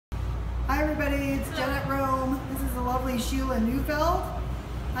Hi everybody, it's Jen at Rome. This is the lovely Sheila Neufeld.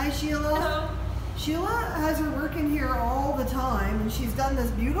 Hi Sheila. Hello. Sheila has her work in here all the time, and she's done this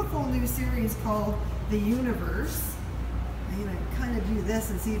beautiful new series called The Universe. I'm going to kind of do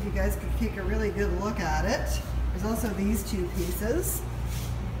this and see if you guys can take a really good look at it. There's also these two pieces.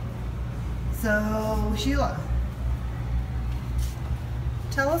 So Sheila,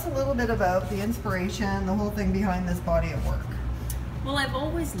 tell us a little bit about the inspiration, the whole thing behind this body of work. Well, I've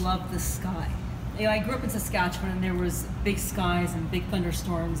always loved the sky. You know, I grew up in Saskatchewan and there was big skies and big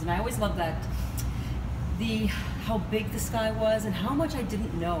thunderstorms, and I always loved that. How big the sky was and how much I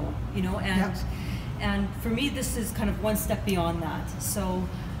didn't know, you know, and for me this is kind of one step beyond that. So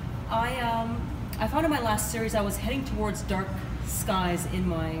I found in my last series I was heading towards dark skies in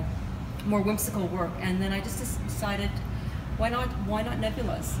my more whimsical work, and then I just decided why not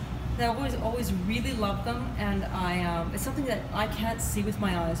nebulas? I always really loved them, and it's something that I can't see with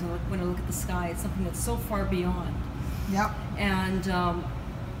my eyes when I look at the sky. It's something that's so far beyond. Yep. And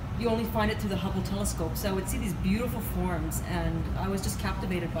you only find it through the Hubble telescope. So I would see these beautiful forms, and I was just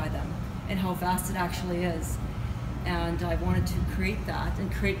captivated by them and how vast it actually is. And I wanted to create that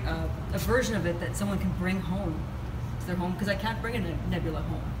and create a version of it that someone can bring home to their home, because I can't bring a nebula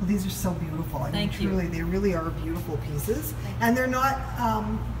home. Well, these are so beautiful. I mean, truly, they really are beautiful pieces. And they're not,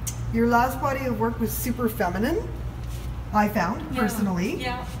 your last body of work was super feminine, I found, personally.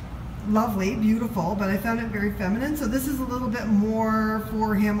 Yeah. Lovely, beautiful, but I found it very feminine. So this is a little bit more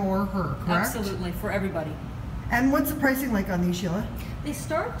for him or her, correct? Absolutely, for everybody. And what's the pricing like on these, Sheila? They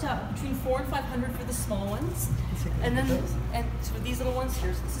start between $400 and $500 for the small ones, and then for these little ones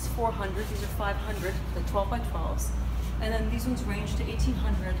here, so this is $400. These are $500, the 12 by 12s, and then these ones range to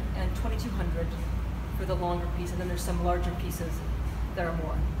 $1,800 and $2,200 for the longer piece, and then there's some larger pieces that are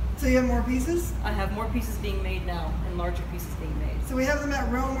more. So you have more pieces? I have more pieces being made now, and larger pieces being made. So we have them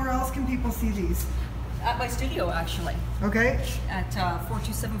at Rome. Where else can people see these? At my studio, actually. Okay. At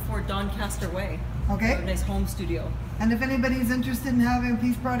 4274 Doncaster Way. Okay. A nice home studio. And if anybody's interested in having a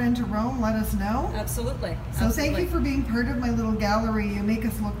piece brought into Rome, let us know. Absolutely. So thank you for being part of my little gallery. You make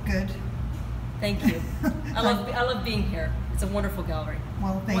us look good. Thank you. I love being here. It's a wonderful gallery.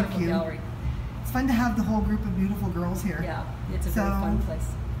 Well, thank you. Gallery. It's fun to have the whole group of beautiful girls here. Yeah, it's a very fun place.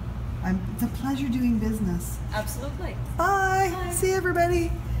 It's a pleasure doing business. Absolutely. Bye. Bye. See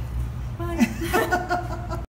everybody. Bye.